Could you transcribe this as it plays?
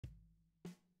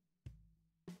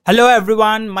Hello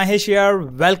everyone, Mahesh here.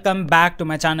 Welcome back to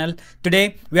my channel.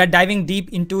 Today we are diving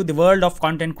deep into the world of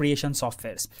content creation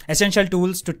softwares, essential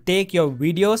tools to take your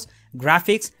videos,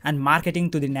 graphics and marketing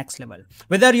to the next level.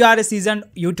 Whether you are a seasoned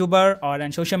YouTuber or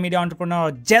a social media entrepreneur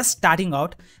or just starting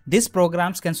out, these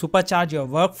programs can supercharge your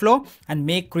workflow and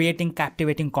make creating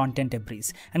captivating content a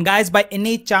breeze. And guys, by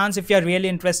any chance, if you are really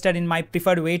interested in my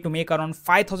preferred way to make around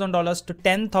 $5,000 to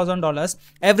 $10,000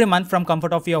 every month from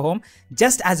comfort of your home,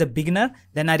 just as a beginner,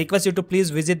 then I request you to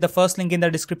please visit the first link in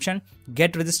the description,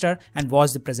 get registered and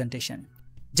watch the presentation.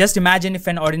 Just imagine if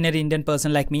an ordinary Indian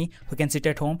person like me who can sit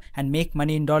at home and make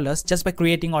money in dollars just by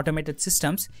creating automated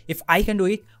systems. If I can do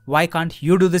it, why can't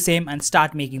you do the same and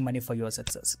start making money for your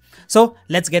success? So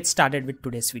let's get started with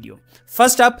today's video.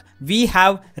 First up, we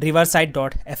have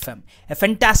Riverside.fm, a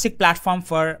fantastic platform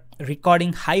for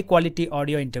recording high quality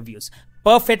audio interviews,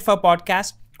 perfect for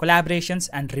podcasts, collaborations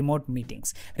and remote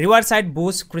meetings. Riverside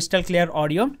boasts crystal clear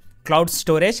audio, cloud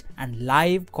storage and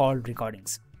live call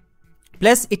recordings.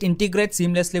 Plus, it integrates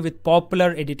seamlessly with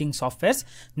popular editing softwares.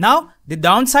 Now, the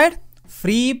downside,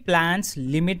 free plans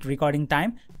limit recording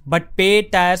time, but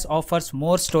paid tiers offers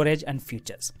more storage and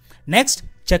features. Next,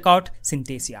 check out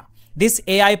Synthesia. This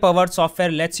AI-powered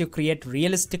software lets you create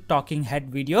realistic talking head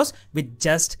videos with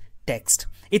just text.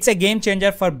 It's a game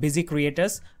changer for busy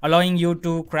creators, allowing you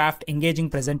to craft engaging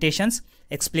presentations,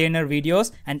 explainer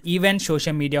videos, and even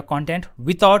social media content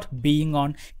without being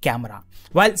on camera.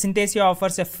 While Synthesia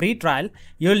offers a free trial,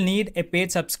 you'll need a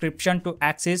paid subscription to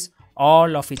access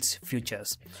all of its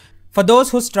features. For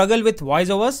those who struggle with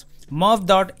voiceovers,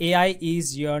 Murf.ai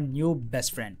is your new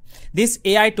best friend. This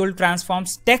AI tool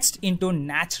transforms text into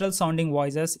natural sounding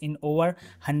voices in over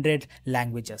 100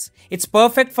 languages. It's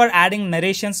perfect for adding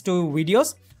narrations to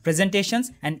videos,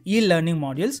 presentations and e-learning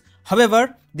modules.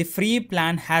 However, the free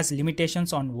plan has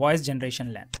limitations on voice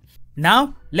generation length.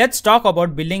 Now, let's talk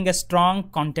about building a strong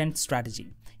content strategy.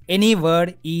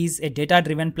 Anyword is a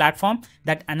data-driven platform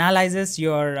that analyzes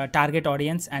your target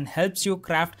audience and helps you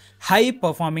craft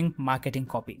high-performing marketing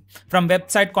copy. From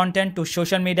website content to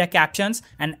social media captions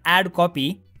and ad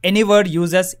copy, Anyword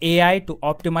uses AI to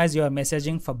optimize your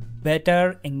messaging for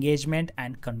better engagement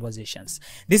and conversations.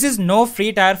 This is no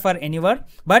free tier for Anyword,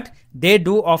 but they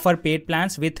do offer paid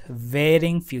plans with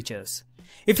varying features.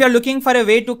 If you're looking for a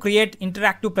way to create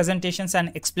interactive presentations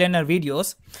and explainer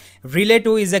videos,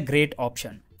 RELAYTO is a great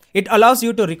option. It allows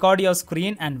you to record your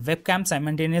screen and webcam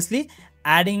simultaneously,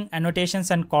 adding annotations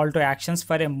and call to actions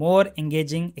for a more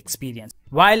engaging experience.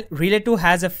 While RELAYTO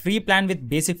has a free plan with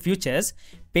basic features,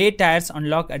 paid tiers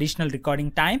unlock additional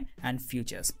recording time and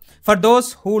features. For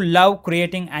those who love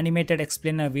creating animated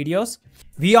explainer videos,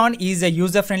 Vyond is a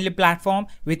user-friendly platform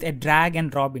with a drag and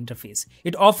drop interface.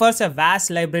 It offers a vast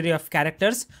library of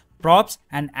characters, props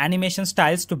and animation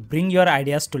styles to bring your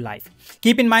ideas to life.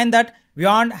 Keep in mind that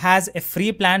Vyond has a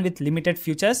free plan with limited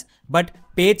features, but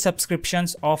paid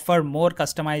subscriptions offer more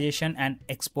customization and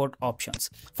export options.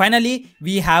 Finally,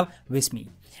 we have Visme,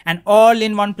 an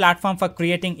all-in-one platform for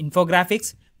creating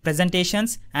infographics,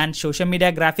 presentations and social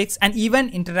media graphics and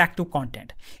even interactive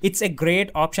content. It's a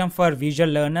great option for visual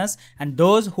learners and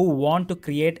those who want to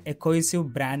create a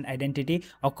cohesive brand identity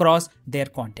across their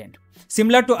content.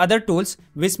 Similar to other tools,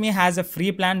 Visme has a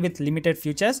free plan with limited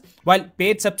features, while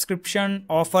paid subscription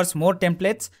offers more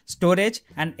templates, storage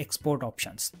and export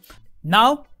options.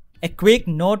 Now, a quick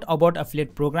note about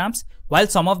affiliate programs. While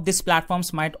some of these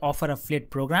platforms might offer affiliate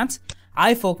programs,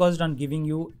 I focused on giving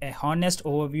you a honest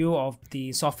overview of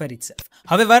the software itself.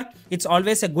 However, it's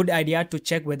always a good idea to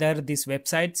check whether these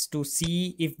websites to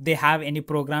see if they have any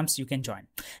programs you can join.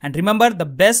 And remember, the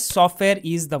best software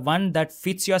is the one that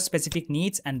fits your specific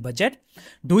needs and budget.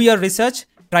 Do your research,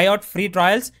 try out free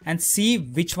trials and see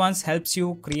which ones helps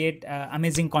you create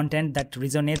amazing content that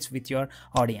resonates with your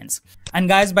audience. And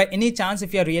guys, by any chance,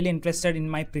 if you're really interested in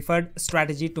my preferred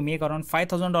strategy to make around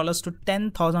 $5,000 to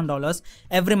 $10,000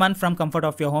 every month from comfort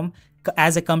of your home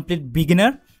as a complete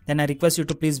beginner, then I request you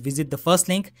to please visit the first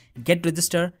link, get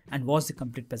registered and watch the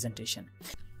complete presentation.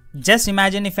 Just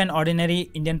imagine if an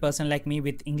ordinary Indian person like me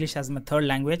with English as my third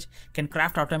language can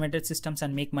craft automated systems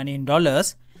and make money in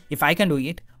dollars. If I can do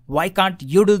it, why can't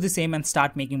you do the same and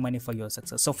start making money for your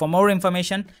success? So for more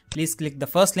information, please click the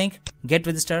first link, get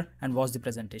registered and watch the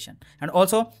presentation. And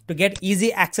also to get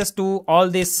easy access to all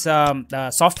these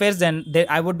softwares, then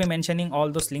I would be mentioning all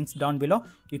those links down below.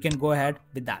 You can go ahead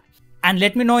with that. And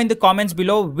let me know in the comments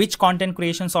below which content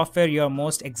creation software you are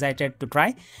most excited to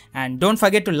try. And don't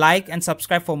forget to like and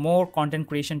subscribe for more content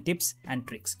creation tips and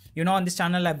tricks. You know, on this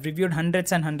channel, I've reviewed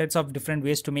hundreds and hundreds of different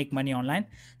ways to make money online.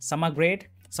 Some are great,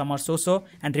 some are so-so,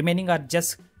 and remaining are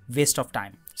just waste of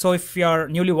time. So if you're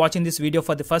newly watching this video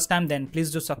for the first time, then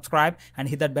please do subscribe and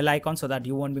hit that bell icon so that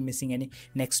you won't be missing any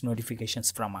next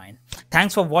notifications from mine.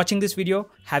 Thanks for watching this video.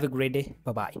 Have a great day.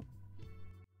 Bye-bye.